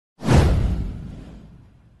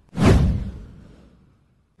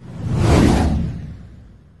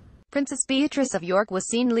Princess Beatrice of York was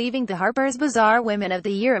seen leaving the Harpers Bazaar Women of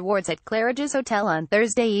the Year Awards at Claridges Hotel on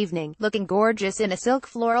Thursday evening, looking gorgeous in a silk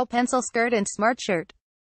floral pencil skirt and smart shirt.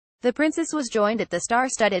 The princess was joined at the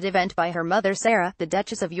star-studded event by her mother Sarah, the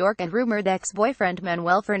Duchess of York, and rumored ex-boyfriend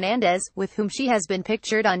Manuel Fernandez, with whom she has been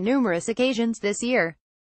pictured on numerous occasions this year.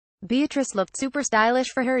 Beatrice looked super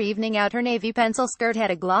stylish for her evening out. Her navy pencil skirt had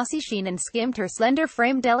a glossy sheen and skimmed her slender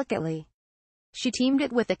frame delicately. She teamed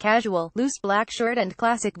it with a casual, loose black shirt and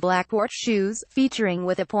classic black court shoes, featuring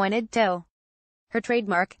with a pointed toe. Her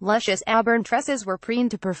trademark, luscious auburn tresses were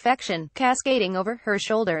preened to perfection, cascading over her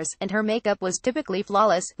shoulders, and her makeup was typically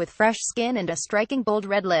flawless, with fresh skin and a striking bold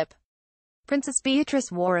red lip. Princess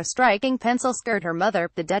Beatrice wore a striking pencil skirt. Her mother,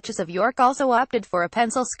 the Duchess of York, also opted for a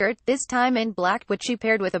pencil skirt, this time in black, which she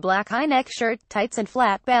paired with a black high-neck shirt, tights and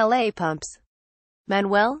flat ballet pumps.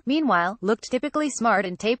 Manuel, meanwhile, looked typically smart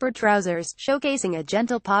in tapered trousers, showcasing a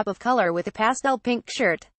gentle pop of color with a pastel pink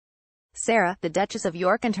shirt. Sarah, the Duchess of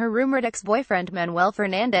York, and her rumored ex-boyfriend Manuel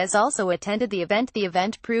Fernandez also attended the event. The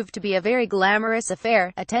event proved to be a very glamorous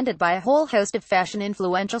affair, attended by a whole host of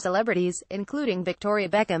fashion-influential celebrities, including Victoria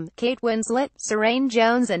Beckham, Kate Winslet, Serene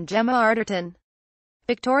Jones, and Gemma Arterton.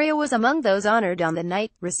 Victoria was among those honored on the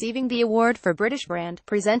night, receiving the award for British Brand,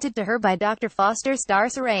 presented to her by Dr. Foster star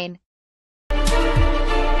Serene.